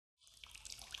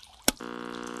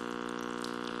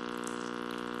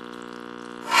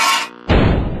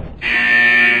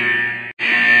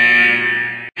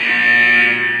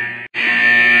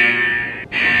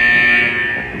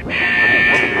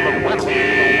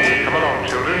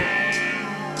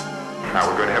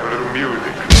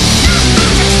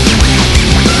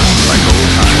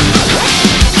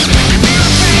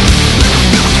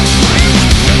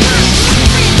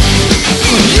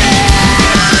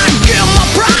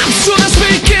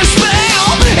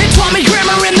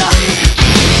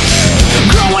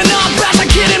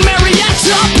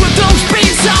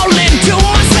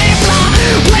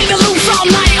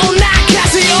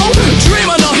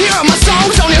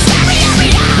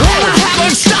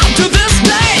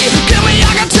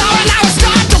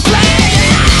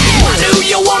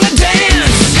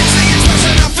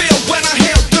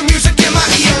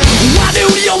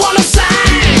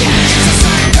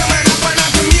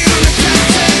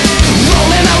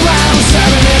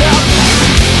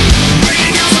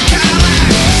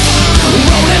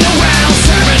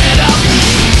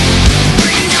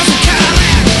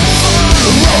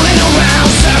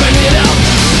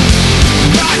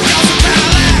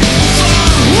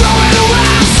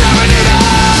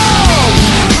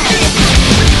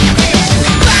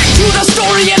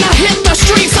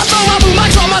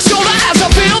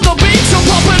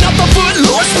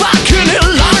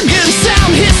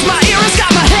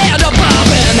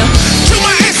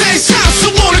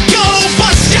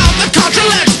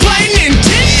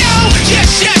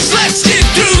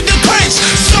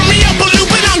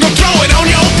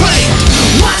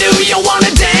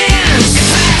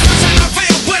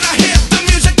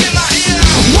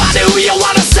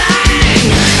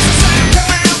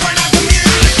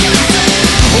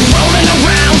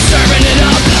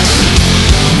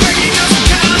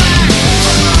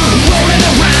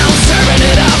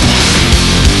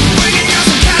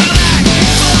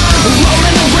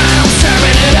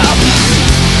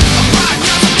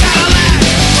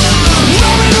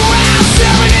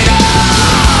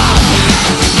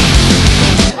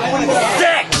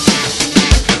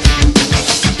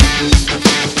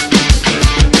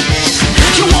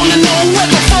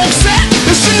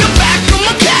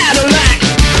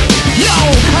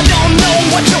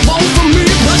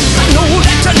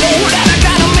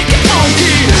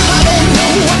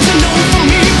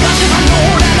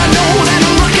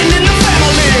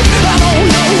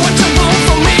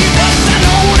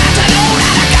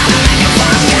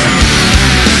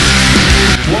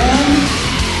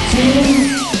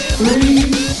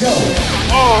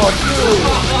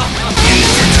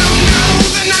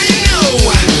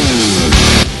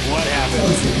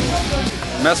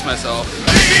Mess myself.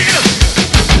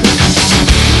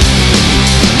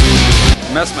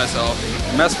 Mess myself.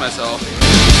 Mess myself.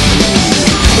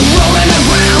 Rolling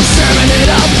around, serving it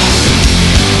up.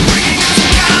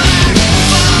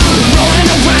 Rolling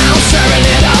around, serving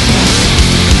it up.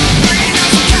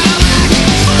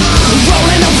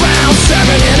 Rolling around,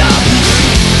 serving it up.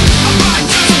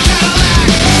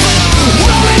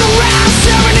 Rolling around,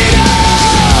 serving it up.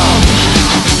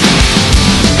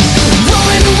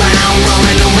 Rolling around,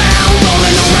 rolling around,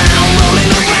 rolling around,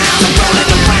 rolling around,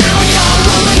 rolling around, y'all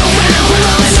rolling around,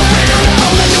 rolling around,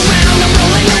 rolling around, I'm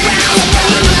rolling around, I'm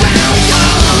rolling around,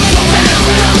 y'all rolling around,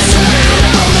 rolling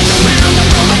around, rolling around, I'm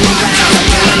rolling around, I'm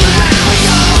rolling around,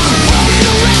 y'all rolling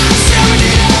around, serving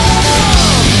it up.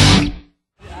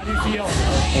 How do you feel?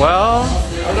 Well,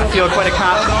 I feel quite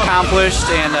accomplished,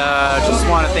 and just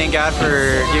want to thank God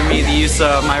for giving me the use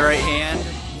of my right hand.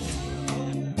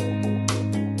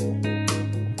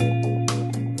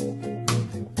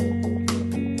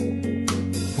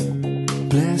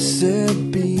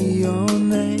 Blessed be your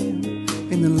name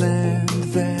in the land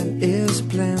that is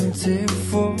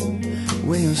plentiful,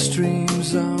 where your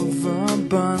streams of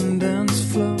abundance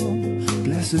flow.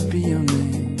 Blessed be your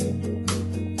name.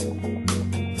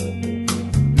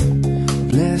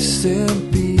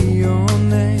 Blessed be your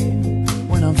name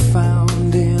when I'm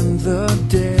found in the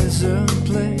desert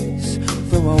place,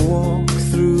 though I walk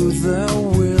through the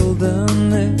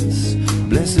wilderness.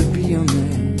 Blessed be your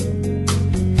name.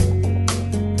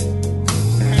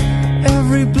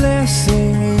 Every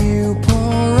blessing you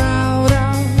pour out,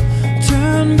 I'll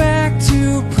turn back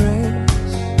to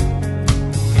praise.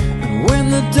 And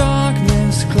when the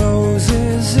darkness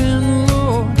closes in,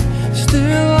 Lord,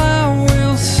 still I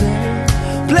will say,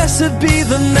 blessed be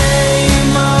the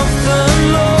name of the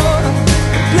Lord.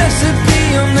 Blessed be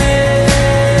your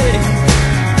name.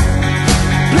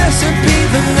 Blessed be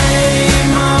the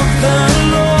name of the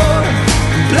Lord.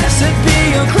 Blessed be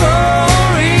your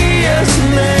glorious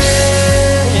name.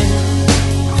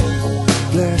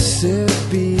 Blessed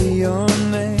be your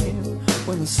name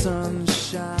when the sun's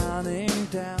shining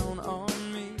down on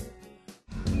me.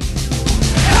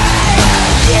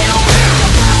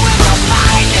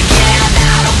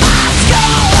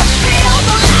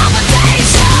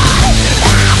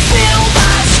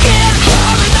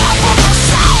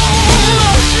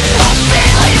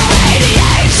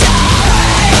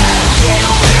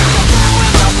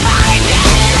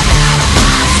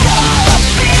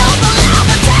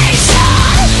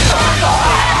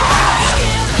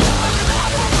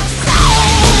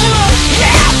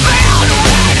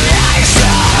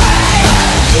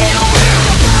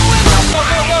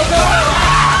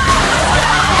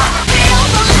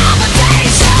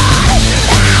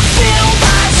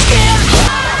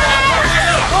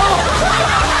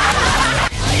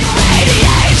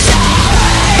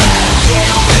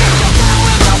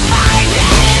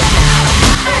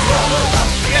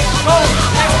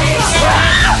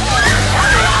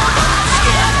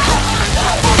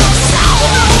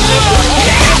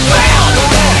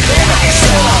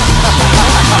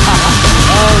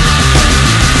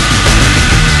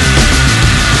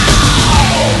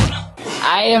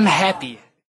 I am happy.